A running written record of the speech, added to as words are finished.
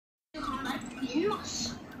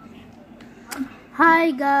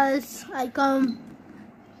Hi guys, I come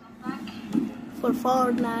for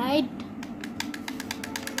Fortnite.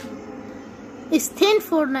 It's 10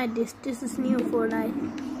 Fortnite. This is new Fortnite.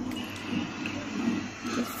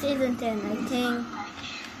 It's season 10, I think.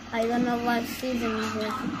 I don't know what season is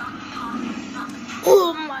it.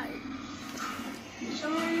 Oh my!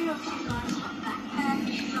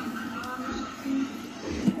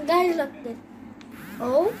 Guys, look this.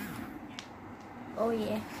 Oh? Oh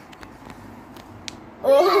yeah.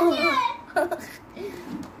 Oh!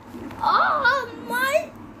 Oh my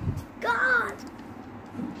God!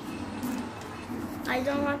 I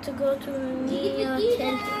don't want to go to near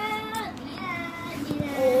tent.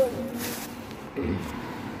 Oh.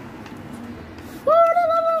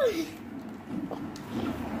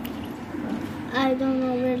 I don't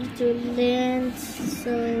know where to land,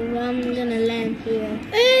 so I'm gonna land here.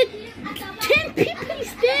 10 people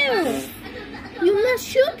is there! You must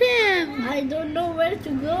shoot them! I don't know where to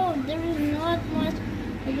go. There is not much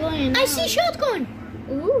going on. I see shotgun!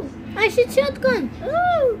 Ooh. I see shotgun!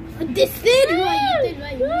 Ooh. This third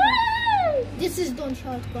one! Ooh. This is don't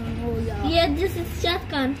shotgun, oh yeah. Yeah, this is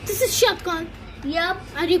shotgun. This is shotgun. Yup.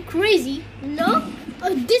 Are you crazy? No.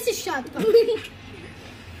 Oh, this is shotgun.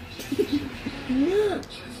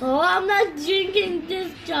 Oh, I'm not drinking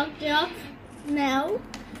this chocolate now.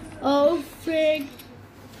 Oh, frig.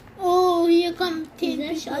 Oh, here come 10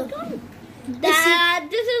 Is that people. shotgun? Dad,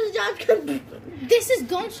 this is shotgun. This is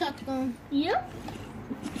gun shotgun. Yep.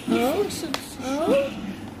 Oh. Oh.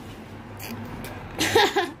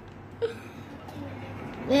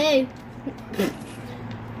 Hey.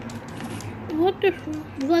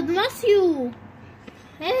 What must you?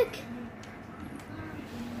 Heck.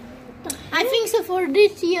 I think so for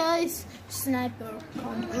this year is sniper.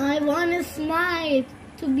 I want a snipe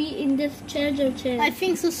to be in this treasure chest. I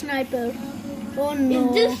think so sniper. Oh no.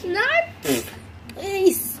 Is this snipe?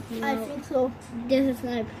 Yes. No. I think so. This is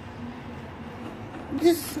snipe.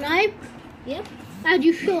 This is snipe? Yep. Are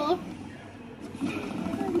you sure?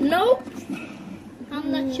 Nope. I'm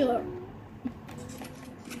not sure.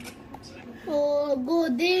 Oh, go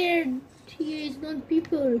there. Here is not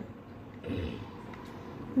people.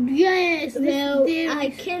 Yes. Well, there. I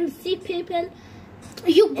can see people.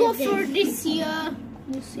 You go Is for there? this year.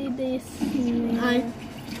 You see this.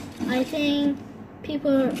 I think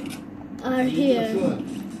people are here.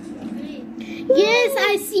 Yes,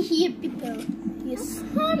 I see here people. Yes.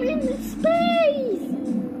 I'm in space.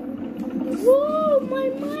 Whoa, my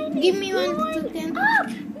mind Give is me 1 going second. up.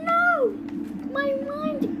 No, my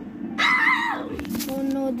mind. Ow! Oh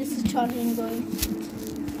no, this is charging going.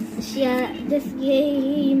 Yeah, this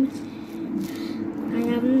game. I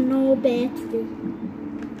have no battery.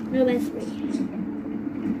 No battery.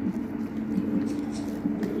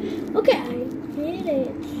 Okay, I did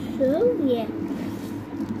it. So yeah.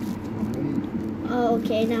 Oh,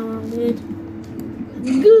 okay, now I'm good.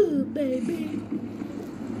 Good, baby.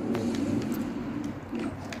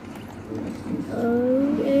 Oh,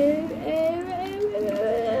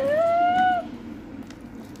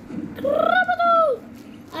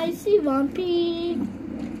 I see one pig.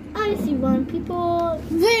 I see one people.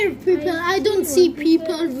 Where people? I don't see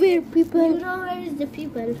people. Where You people? know where is the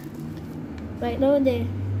people? Right over there.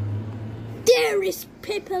 There is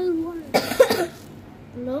people.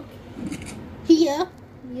 Look. Here.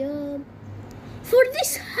 Yup. For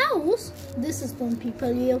this house, this is one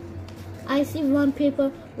people here. I see one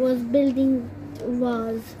people was building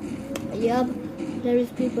walls. Yup. There is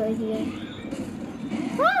people here.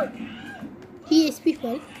 Ah! Here is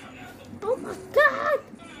people. Oh my God.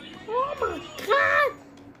 Oh my God.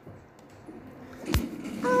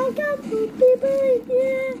 I got no people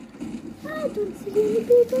here. I don't see any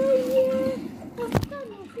people here. I got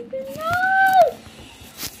no people. No.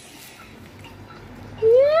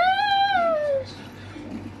 Yes.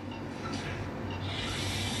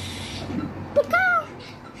 Pika.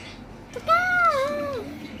 Pika.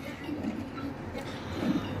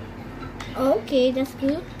 Okay, that's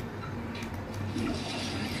good.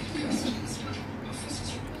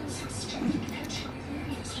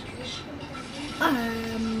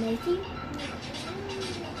 Making.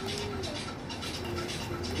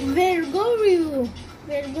 Where go you?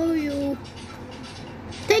 Where go you?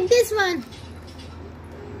 Take this one.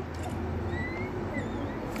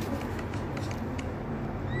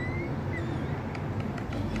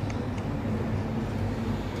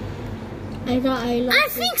 I thought I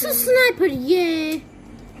think so, sniper. Yeah.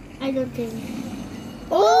 I don't think.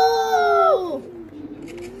 Oh!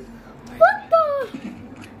 What the?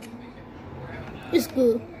 It's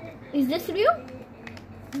good. Is this real?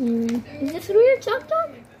 Is this real, Chop Chop?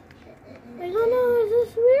 I don't know.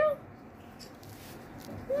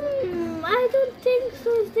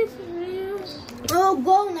 is this real? Oh,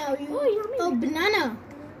 go now. You. Oh, yummy. Oh, banana.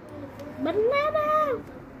 Banana.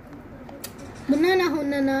 Banana,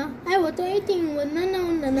 banana. I was eating banana,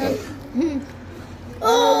 banana.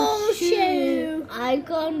 Oh, shit. I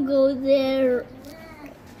can't go there.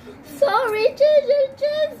 Sorry,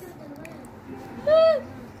 just.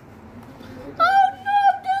 Oh no,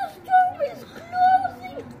 the store is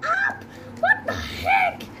closing up. What the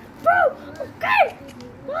heck, bro? Okay.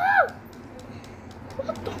 Oh.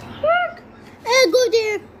 What the heck? Go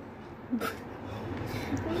there.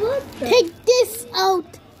 What the? Take this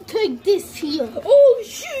out. Take this here. Oh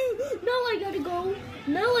shoot! Now I gotta go.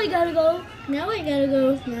 Now I gotta go. Now I gotta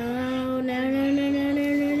go. No.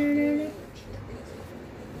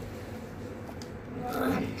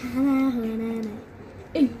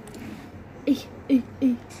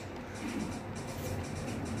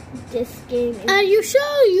 This game is... Are you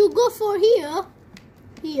sure you go for here?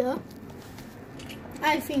 Here?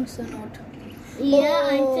 I think so not. Yeah, Oh.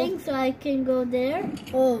 I think so. I can go there.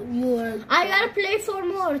 Oh, you are. I gotta play for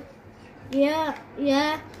more. Yeah.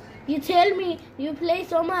 You tell me you play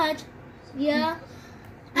so much. Yeah.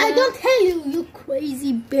 I don't tell you, you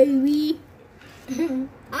crazy baby. Oh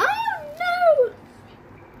no.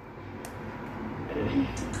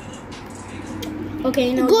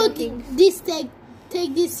 Okay, no Go joking. this take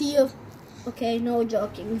this here. Okay, no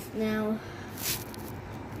joking now.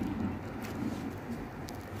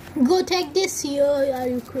 Go take this here. Are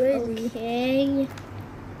you crazy? Okay.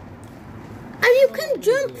 And you can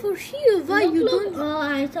jump for here. Why you Look. don't? Oh,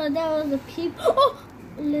 I thought that was a peep. Oh,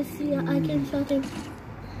 let's see. I can shot him.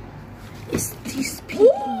 It's these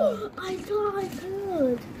people. Oh, I thought I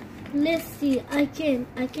could. Let's see. I can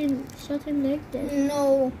shot him like that.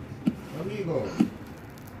 No. Amigo.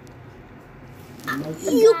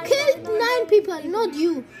 You killed 9 people, not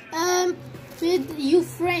you. With your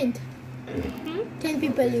friend. 10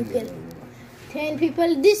 people you killed. 10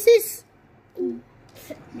 people. This is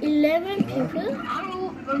 11 people.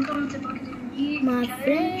 My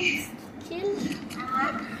friends killed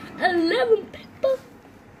 11 people.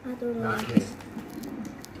 I don't know.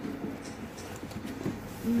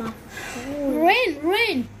 My phone.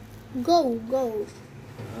 rain. Go.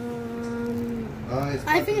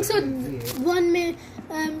 I think so. 1 minute.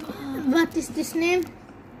 What is this name?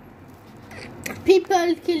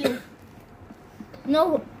 People killing.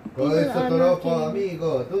 No. Con esto tropo,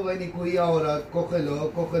 amigo. Tú ven y cuida ahora.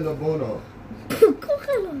 Cógelo bono.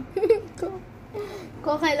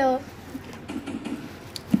 Cógelo.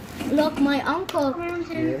 Look, my uncle.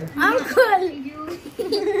 Yeah.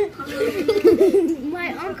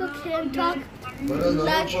 My uncle can talk Pero no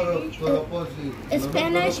like por si.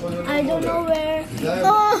 Spanish. I don't know where.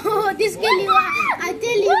 Oh, this kill you. I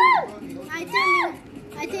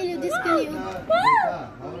tell you, this kill you.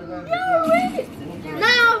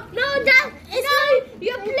 No, that is no.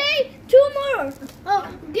 You play 2 more. Oh,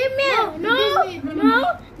 Give me.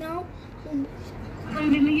 No.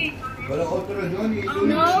 Pero otro Johnny.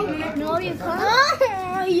 No, you can't.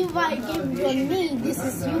 oh, you Viking on me. This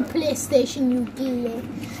is your PlayStation, you killer.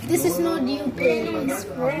 This is not your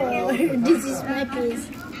PS4. This is my PS.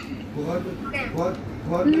 What?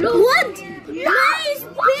 What? Nice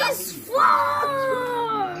PS4.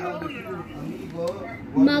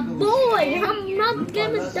 My boy, I'm not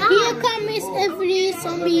gonna die. Here comes every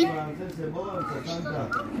zombie.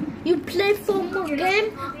 You play for more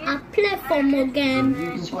game, I play for more game.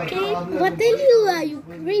 Okay? What tell you? Are you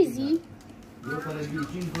crazy? I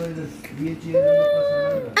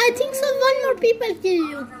think so. 1 more people kill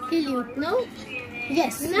you. No?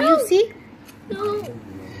 Yes. No. You see? No.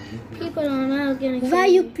 People are not gonna kill Why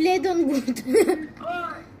me. you played on good?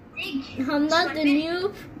 I'm not the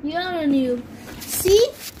noob. You're a noob.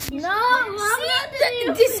 See? No, I'm not the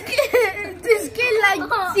noob. This kill like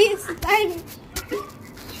 6 times.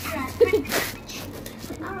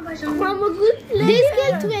 I'm a good player. This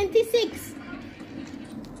kill 26.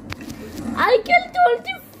 I killed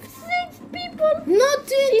 26 people. Not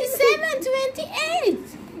 27, 28.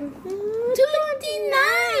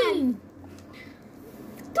 29.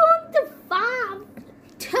 25.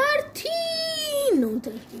 13. No,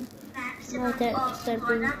 13. No,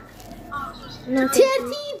 13. No,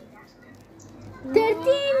 13.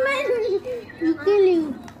 13 man. You kill you.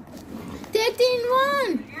 13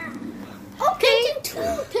 1. Okay.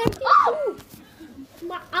 32.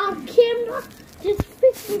 My camera just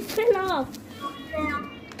freaking fell off.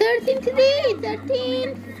 13 3.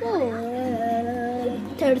 13 4.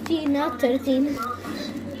 13, not 13.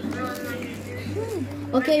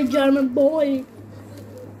 Okay, German boy.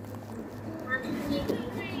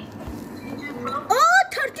 Oh,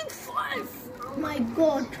 35. My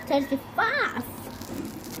God. 35.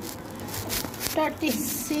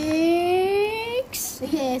 36.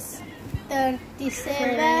 Yes.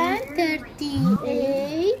 37.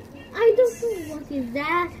 38. I don't know what is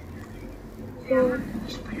that.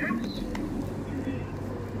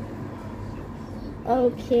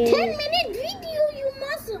 Okay. 10-minute video. You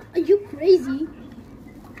must. Are you crazy?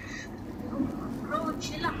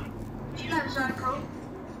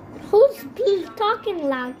 Who's talking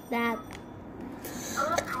like that?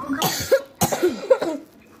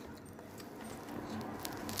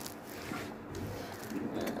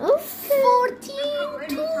 Okay.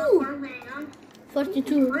 42.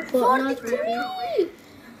 42. 43.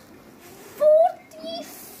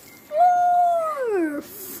 44.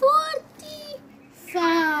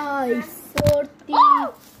 45.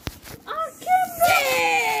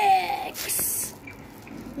 46.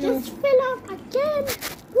 Just fill up again.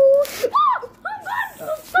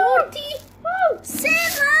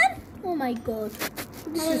 47. Oh my god.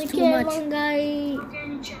 This is too much. One guy.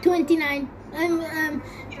 29.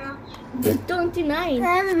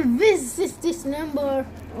 29. This is this number.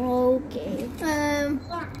 Okay.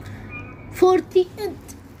 40.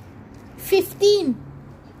 15.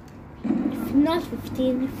 Not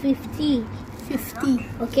 15. 50. 50.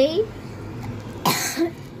 Okay.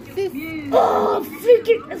 50. Oh,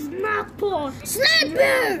 freaking sniper.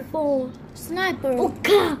 Sniper! Sniper. Sniper.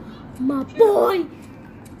 Okay, my boy.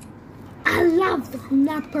 I love the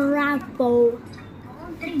sniper rifle.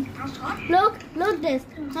 Look this.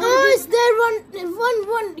 Oh, is there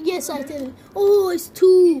one? Yes, I tell you. Oh, it's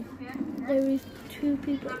two. There is two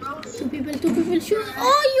people. Two people shoot.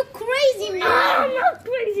 Oh, you crazy man. I'm not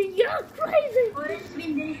crazy. You're crazy.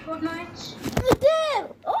 There.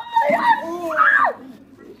 Oh my god. Oh.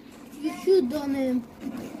 You shoot on him.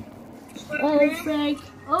 Oh, Frank.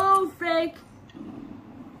 Oh, Frank.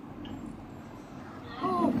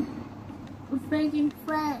 Oh, freaking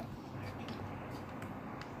Frank.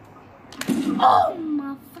 Oh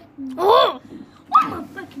my fucking. Oh. Oh my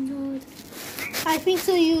fucking god. I think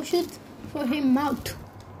so. You shoot for him mouth.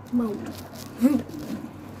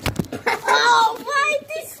 Oh, why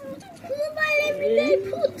this mobile every day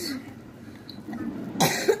put?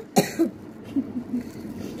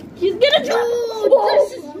 He's gonna jump. Oh,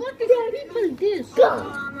 this is what is people this?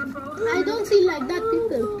 I don't see like that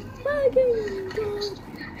people.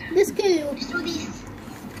 This kill you.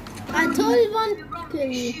 I told one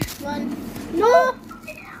kill you. One. No.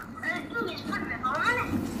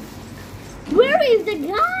 Where is the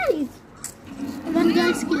guys? One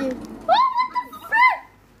guy's kill you. Oh, what the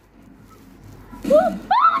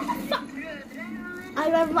fuck?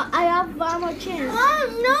 I have one more chance. Oh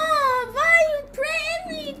no! Why you pray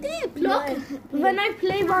every day? Look, when I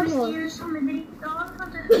play one more.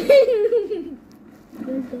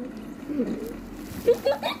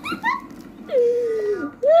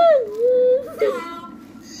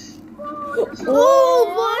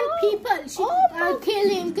 Oh, one people. Kill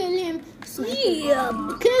him. Yeah.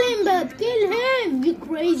 Kill him, but kill him. You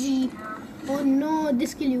crazy. Oh no,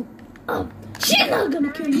 this kill you. She's not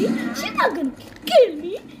gonna kill me. She's not gonna kill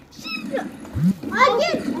me. She's not.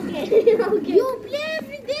 Again. Okay. You play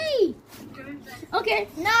every day. Okay.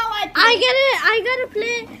 Now I gotta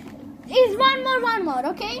play. It's one more,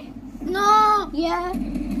 okay? No. Yeah.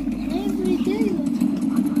 Every day.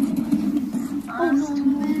 Oh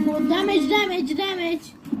no. Damage.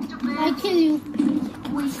 I kill you.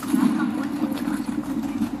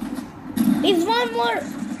 It's one more.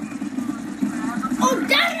 Oh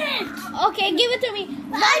damn it! Okay, give it to me.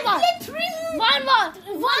 One I more. played 3 more.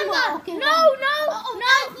 One more. Okay, No.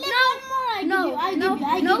 No,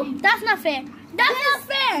 That's not fair.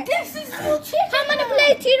 this is cheating. I'm gonna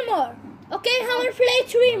play 3 more. Okay, I'm gonna play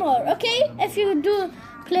 3 more. Okay, if you do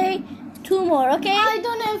play 2 more. Okay. I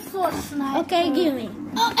don't have 4 sniper. Okay, give me.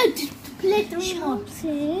 Oh, I just play 3 more.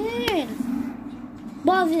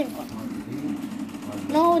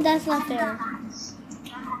 No, that's not fair.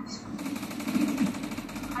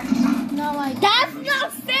 No, That's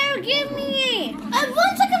not fair. Give me.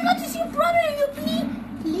 1 second, what is your problem? You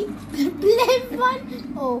play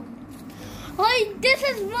 1. Oh. This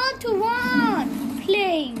is 1-to-1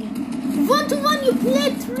 playing. 1-to-1, you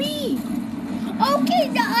play 3. Okay,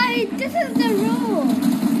 this is the rule.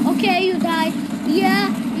 Okay, you die.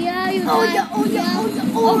 Yeah, you die. Oh yeah.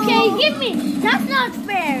 Okay, give me. That's not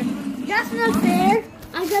fair.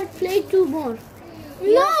 I gotta play 2 more. No,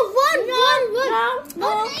 1.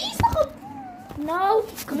 No.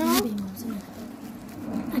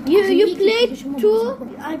 You play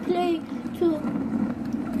 2. I play 2.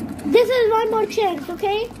 This is 1 more chance,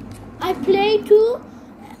 okay? I play 2,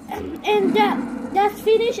 and that's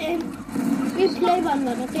finished, and we play 1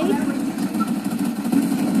 more, okay?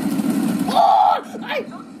 Oh!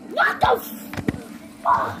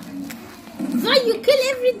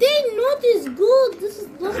 every day not is good. This is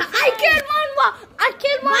not I killed one. I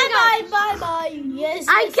killed one guy. Bye. Yes.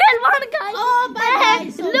 I killed one guy. Oh, bye.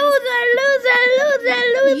 Loser.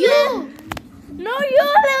 You. No, you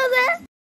loser.